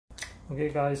Okay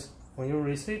guys, when you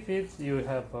receive it, you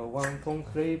have one phone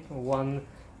clip, one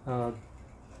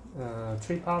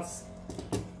tripods,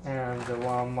 and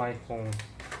one microphone,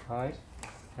 right?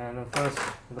 And first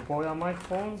the boya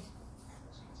microphone,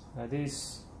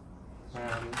 this,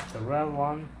 and the red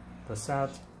one, the set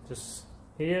just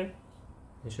here,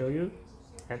 I show you,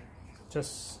 and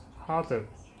just harder.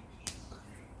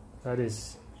 That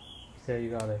is, okay,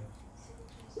 you got it.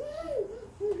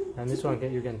 And this one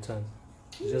you can turn.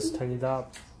 You just turn it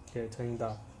up, okay, turn it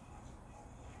up.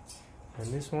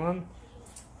 And this one,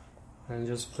 and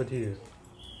just put here.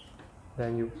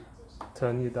 Then you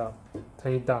turn it up,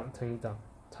 turn it down, turn it down.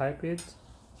 Type it.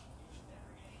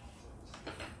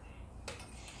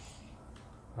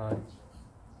 Right,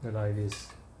 like this.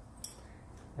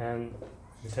 And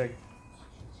you take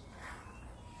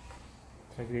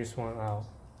this one out.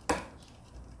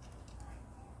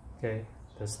 Okay,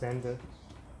 the standard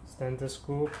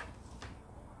screw,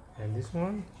 and this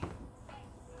one.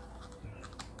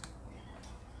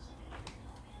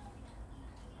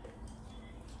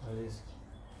 Like this.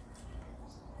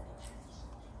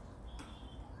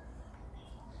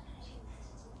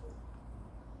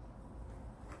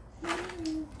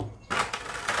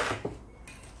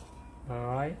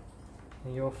 Alright,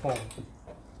 and your phone.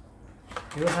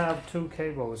 You have two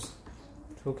cables.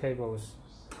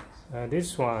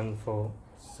 This one for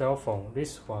cell phone,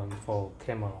 this one for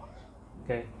camera.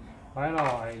 Okay, right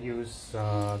now I use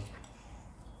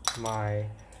my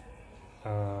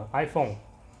iPhone,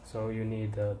 so you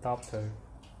need the adapter,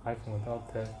 iPhone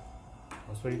adapter,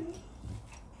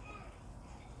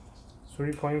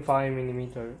 3.5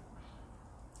 millimeter.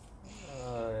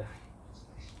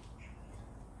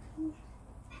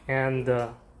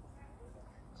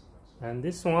 And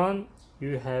this one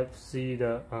you have see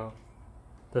the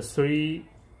three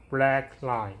black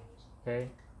line. Okay,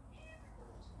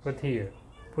 put here,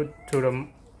 put to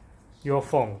your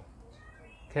phone.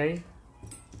 Okay,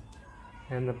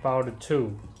 and about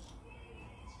two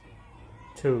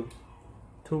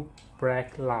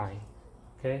black line.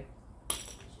 Okay,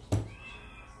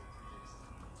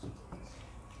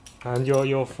 and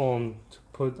your phone to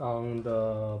put on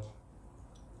the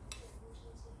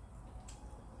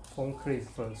phone clip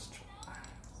first,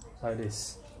 like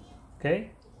this.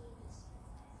 Okay,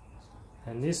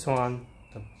 and this one,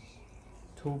 the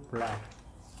two black,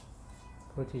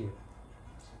 put here.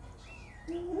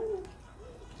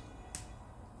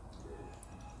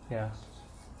 Yeah,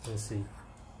 let's see.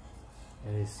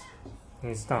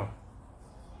 It's done.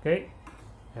 Okay,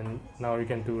 and now you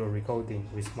can do a recording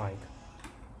with mic.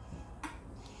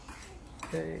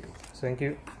 Okay, thank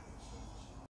you.